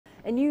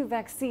A new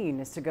vaccine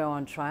is to go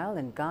on trial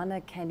in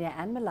Ghana, Kenya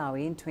and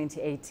Malawi in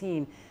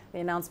 2018. The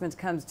announcement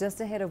comes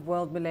just ahead of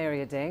World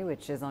Malaria Day,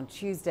 which is on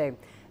Tuesday.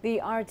 The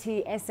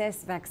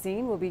RTSS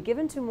vaccine will be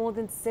given to more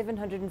than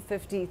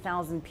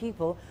 750,000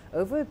 people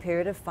over a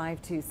period of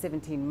 5 to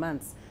 17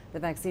 months. The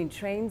vaccine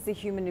trains the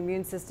human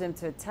immune system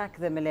to attack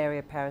the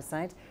malaria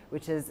parasite,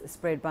 which is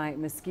spread by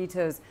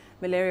mosquitoes.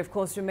 Malaria, of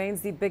course,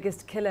 remains the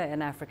biggest killer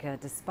in Africa,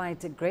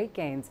 despite great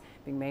gains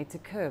being made to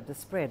curb the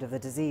spread of the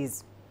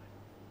disease.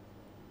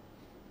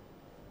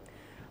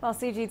 Well,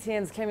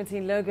 CGTN's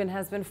Clementine Logan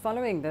has been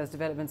following those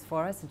developments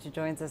for us, and she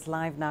joins us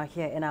live now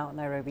here in our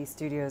Nairobi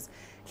studios.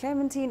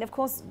 Clementine, of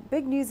course,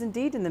 big news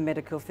indeed in the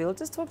medical field.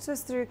 Just talk us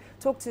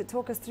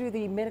through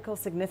the medical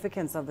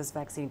significance of this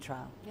vaccine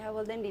trial. Yeah,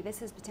 well, Lindy,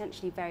 this is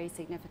potentially very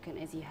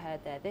significant, as you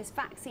heard there. This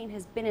vaccine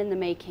has been in the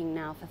making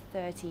now for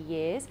 30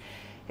 years.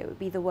 It would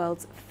be the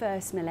world's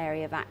first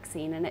malaria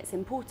vaccine, and it's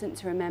important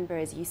to remember,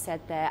 as you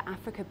said there,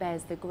 Africa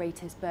bears the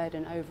greatest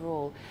burden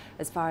overall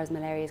as far as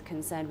malaria is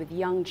concerned, with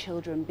young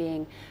children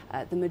being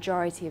the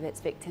majority of its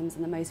victims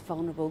and the most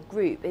vulnerable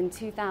group. In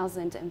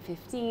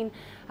 2015,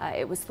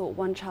 it was thought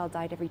one child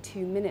died every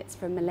 2 minutes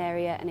from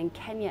malaria, and in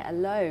Kenya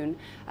alone,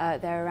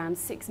 there are around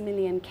 6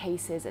 million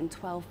cases and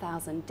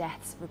 12,000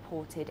 deaths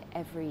reported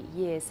every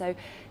year. So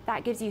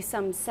that gives you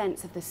some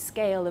sense of the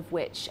scale of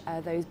which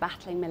those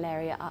battling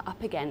malaria are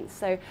up against.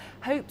 So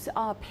hopes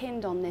are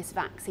pinned on this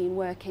vaccine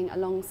working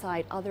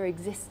alongside other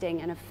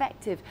existing and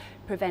effective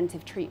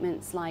preventive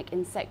treatments like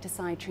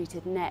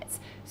insecticide-treated nets,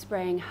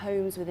 spraying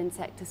homes with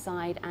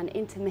insecticide, and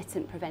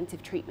intermittent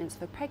preventive treatments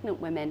for pregnant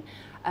women,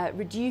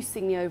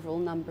 reducing the overall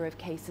number of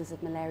cases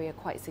of malaria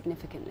quite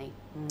significantly.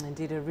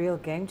 Indeed, a real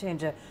game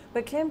changer.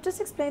 But Clem,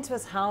 just explain to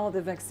us how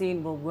the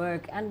vaccine will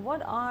work and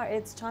what are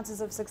its chances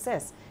of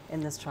success in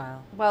this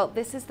trial? Well,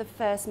 this is the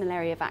first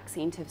malaria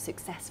vaccine to have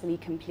successfully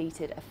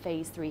completed a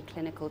phase 3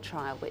 clinical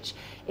trial, which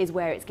is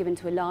where it's given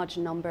to a large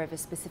number of a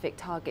specific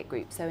target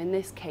group. So in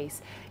this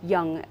case,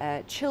 young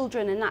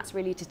children, and that's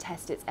really to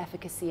test its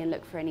efficacy and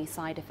look for any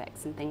side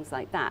effects and things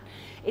like that.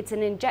 It's an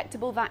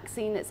injectable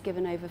vaccine that's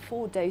given over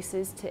 4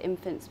 doses to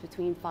infants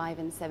between 5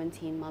 and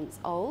 17 months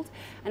old,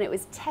 and it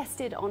was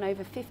tested on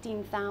over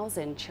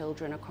 15,000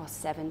 children across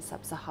 7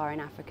 sub-Saharan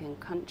African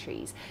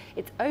countries.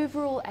 Its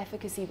overall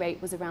efficacy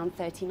rate was around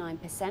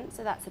 39%,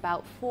 so that's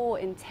about 4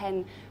 in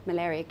 10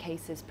 malaria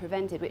cases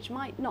prevented, which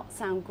might not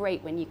sound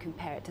great when you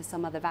compare it to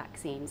some other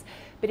vaccines.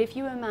 But if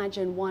you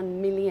imagine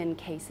 1 million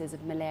cases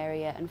of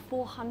malaria and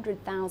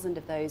 400,000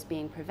 of those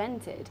being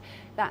prevented,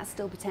 that's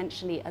still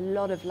potentially a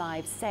lot of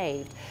lives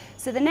saved.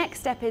 So the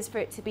next step is for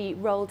it to be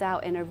rolled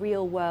out in a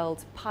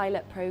real-world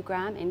pilot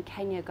program in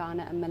Kenya,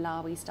 Ghana and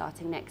Malawi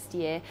starting next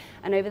year.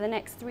 And over the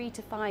next 3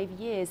 to 5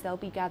 years, they'll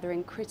be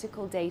gathering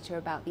critical data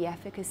about the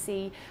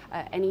efficacy,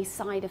 any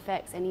side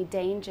effects, any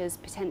dangers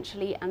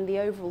potentially, and the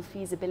overall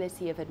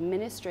feasibility of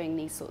administering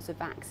these sorts of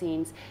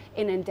vaccines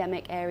in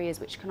endemic areas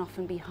which can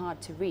often be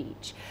hard to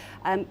reach.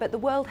 But the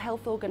World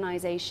Health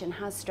Organization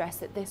has stressed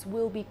that this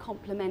will be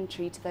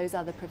complementary to those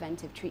other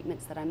preventive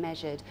treatments that I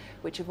measured,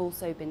 which have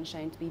also been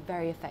shown to be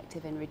very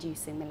effective in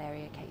reducing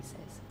malaria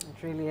cases.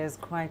 It really is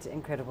quite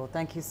incredible.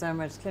 Thank you so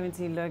much,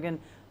 Clementine Logan,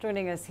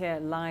 joining us here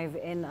live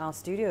in our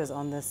studios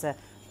on this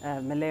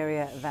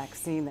malaria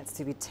vaccine that's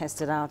to be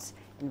tested out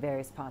in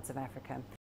various parts of Africa.